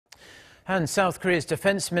And South Korea's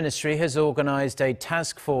Defense Ministry has organized a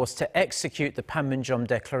task force to execute the Panmunjom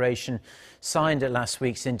Declaration signed at last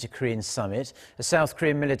week's Inter-Korean summit. A South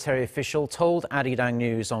Korean military official told Arirang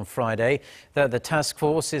News on Friday that the task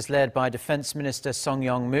force is led by Defense Minister Song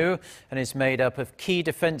Young-moo and is made up of key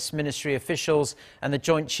Defense Ministry officials and the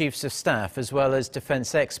Joint Chiefs of Staff, as well as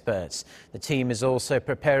defense experts. The team is also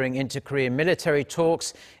preparing Inter-Korean military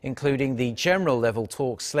talks, including the general-level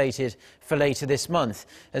talks slated for later this month.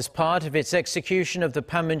 As part of its execution of the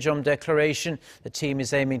Panmunjom Declaration, the team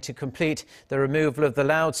is aiming to complete the removal of the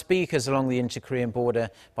loudspeakers along the inter-Korean border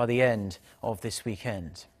by the end of this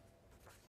weekend.